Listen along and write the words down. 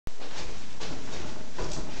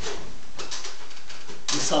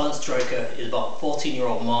Silent Striker is about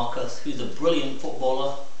 14-year-old Marcus, who's a brilliant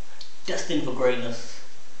footballer, destined for greatness,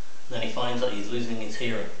 and then he finds that he's losing his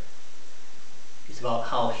hearing. It's about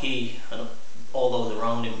how he and all those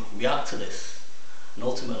around him react to this, and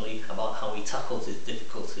ultimately about how he tackles his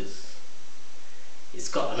difficulties. It's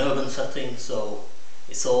got an urban setting, so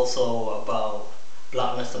it's also about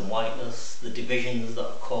blackness and whiteness, the divisions that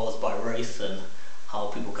are caused by race, and how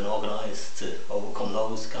people can organise to overcome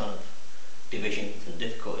those kind of divisions and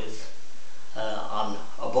difficulties. And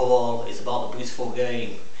above all, it's about the beautiful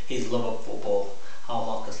game, his love of football, how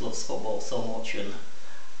Marcus loves football so much and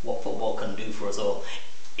what football can do for us all.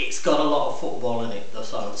 It's got a lot of football in it, The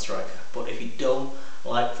Silent Striker, but if you don't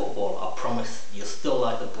like football, I promise you'll still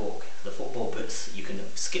like the book. The football bits, you can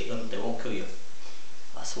skip them, they won't kill you,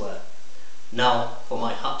 I swear. Now for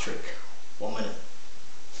my hat trick, 1 minute.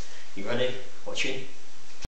 You ready? Watching?